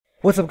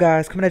What's up,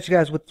 guys? Coming at you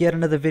guys with yet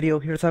another video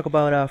here to talk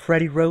about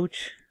Freddie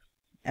Roach.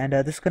 And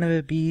this is going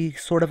to be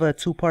sort of a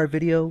two-part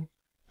video.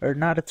 Or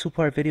not a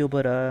two-part video,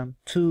 but I'm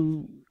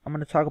going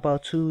to talk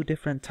about two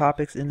different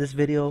topics in this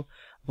video,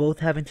 both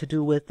having to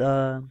do with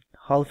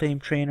Hall of Fame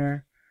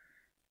trainer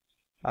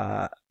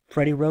uh,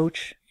 Freddie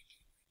Roach.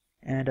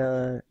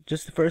 And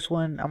just the first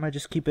one, I'm going to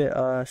just keep it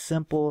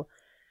simple.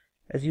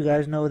 As you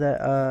guys know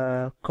that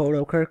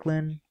Kodo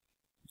Kirkland,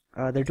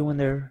 they're doing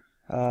their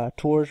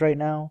tours right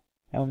now.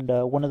 And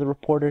one of the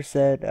reporters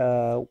said,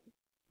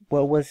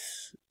 what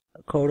was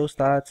Kodo's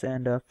thoughts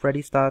and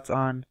Freddie's thoughts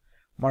on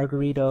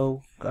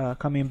Margarito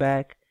coming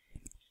back?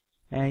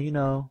 And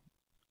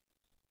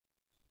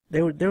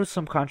there was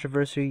some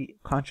controversy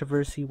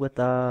with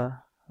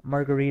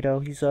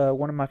Margarito. He's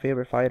one of my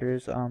favorite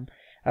fighters.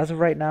 As of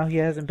right now, he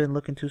hasn't been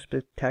looking too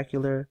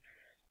spectacular.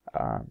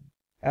 I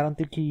don't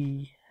think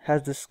he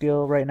has the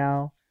skill right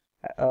now,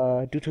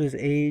 due to his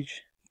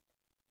age,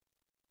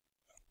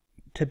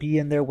 to be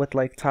in there with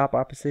like top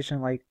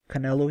opposition like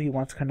Canelo. He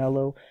wants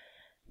Canelo,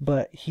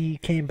 but he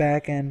came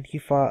back and he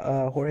fought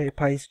Jorge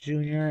Pais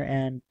Jr.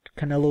 and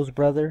Canelo's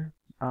brother.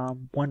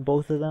 Won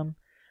both of them,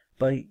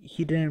 but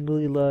he didn't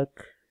really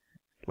look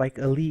like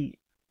elite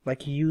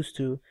like he used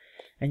to.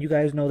 And you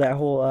guys know that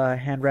whole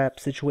hand wrap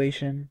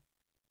situation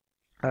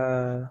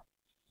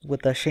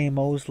with Shane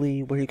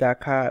Mosley, where he got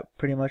caught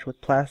pretty much with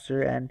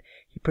plaster, and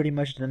he pretty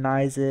much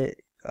denies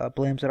it,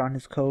 blames it on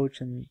his coach.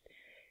 And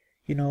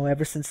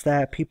ever since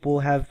that,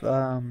 people have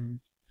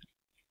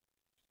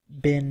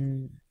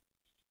been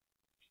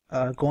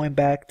going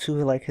back to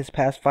like his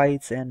past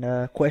fights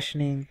and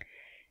questioning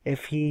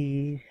if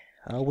he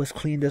was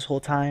clean this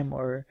whole time,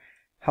 or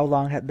how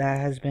long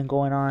that has been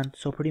going on.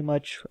 So pretty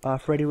much,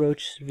 Freddie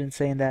Roach has been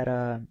saying that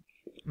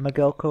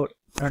Antonio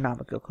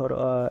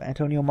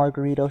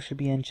Margarito should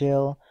be in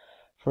jail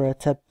for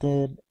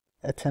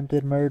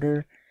attempted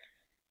murder.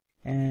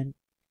 And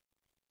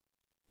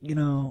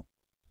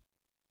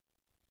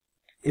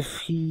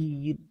if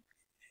he,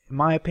 in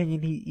my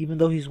opinion, even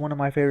though he's one of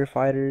my favorite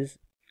fighters,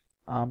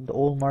 the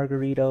old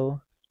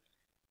Margarito,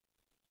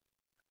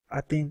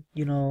 I think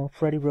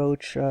Freddie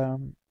Roach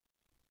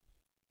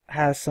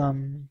has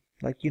some,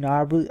 like,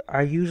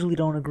 I usually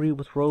don't agree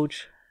with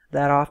Roach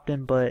that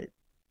often, but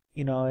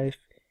if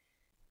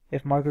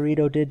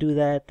Margarito did do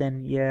that,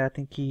 then yeah, I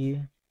think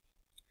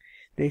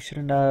they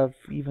shouldn't have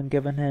even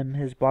given him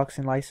his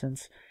boxing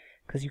license,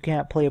 because you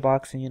can't play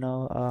boxing.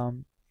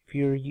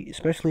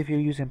 Especially if you're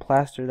using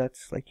plaster,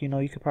 that's like, you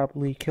could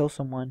probably kill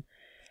someone.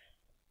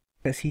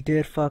 Because he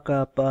did fuck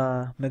up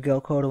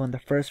Miguel Cotto in the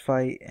first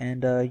fight,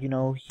 and he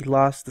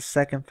lost the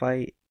second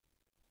fight,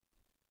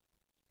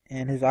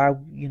 and his eye,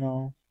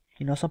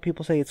 some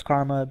people say it's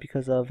karma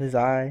because of his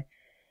eye,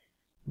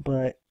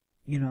 but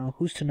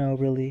who's to know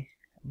really.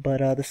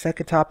 But the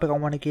second topic I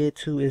want to get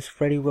to is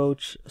Freddie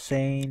Roach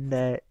saying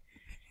that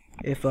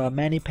if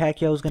Manny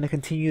Pacquiao is going to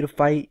continue to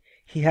fight,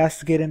 he has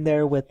to get in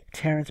there with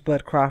Terrence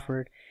Bud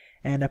Crawford.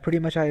 And pretty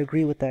much I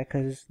agree with that,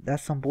 because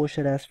that's some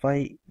bullshit ass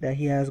fight that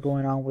he has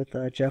going on with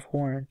Jeff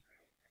Horn.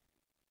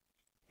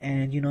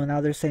 And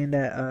now they're saying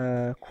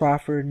that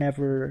Crawford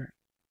never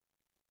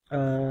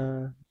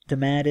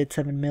demanded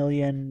 7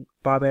 million.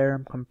 Bob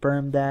Arum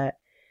confirmed that.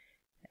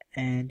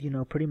 And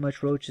pretty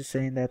much Roach is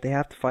saying that they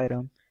have to fight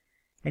him.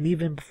 And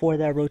even before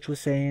that, Roach was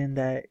saying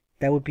that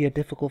that would be a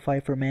difficult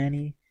fight for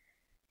Manny.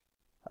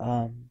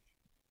 I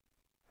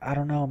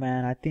don't know,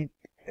 man. I think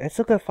it's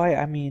a good fight.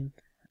 I mean,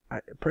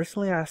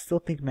 personally, I still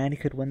think Manny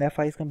could win that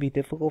fight. It's gonna be a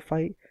difficult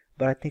fight,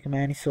 but I think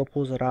Manny still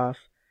pulls it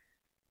off.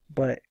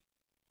 But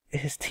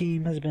his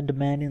team has been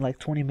demanding like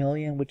 20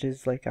 million, which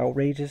is like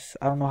outrageous.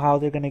 I don't know how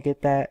they're gonna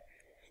get that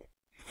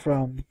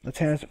from the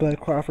Terrence Bud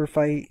Crawford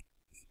fight.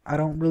 I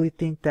don't really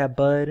think that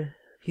Bud,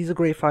 he's a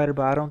great fighter,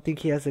 but I don't think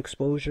he has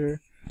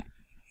exposure,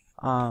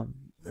 or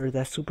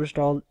that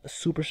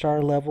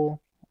superstar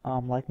level,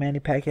 like Manny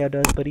Pacquiao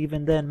does. But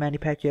even then, Manny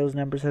Pacquiao's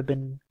numbers have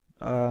been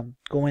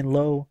going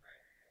low.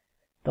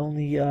 The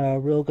only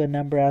real good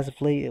number as of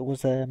late, it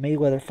was a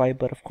Mayweather fight,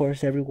 but of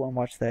course everyone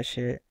watched that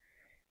shit.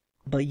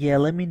 But yeah,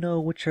 let me know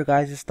what your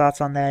guys' thoughts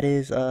on that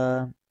is.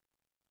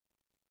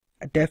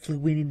 Definitely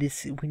we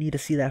need to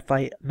see that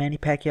fight, Manny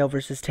Pacquiao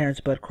versus Terrence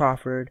Bud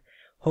Crawford.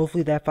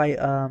 Hopefully that fight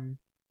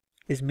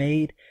is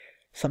made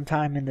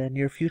sometime in the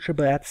near future.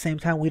 But at the same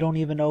time, we don't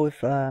even know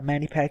if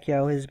Manny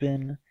Pacquiao is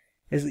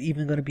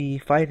even going to be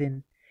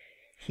fighting.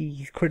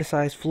 He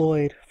criticized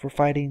Floyd for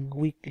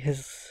fighting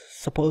his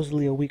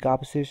supposedly a weak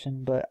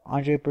opposition, but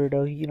Andre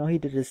Berto, he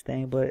did his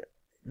thing, but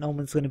no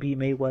one's gonna beat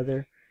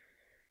Mayweather.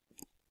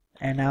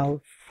 And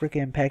now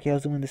freaking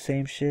Pacquiao's doing the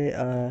same shit.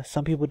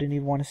 Some people didn't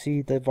even want to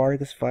see the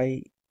Vargas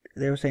fight.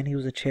 They were saying he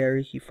was a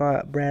cherry. He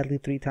fought Bradley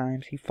 3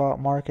 times. He fought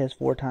Marquez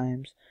 4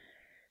 times.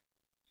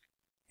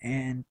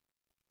 And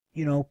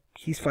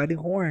he's fighting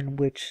Horn,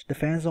 which the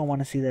fans don't want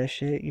to see that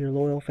shit. Your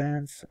loyal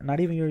fans, I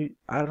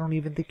don't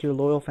even think your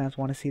loyal fans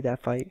want to see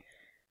that fight.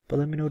 But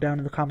let me know down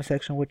in the comment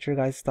section what your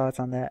guys' thoughts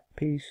on that.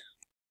 Peace.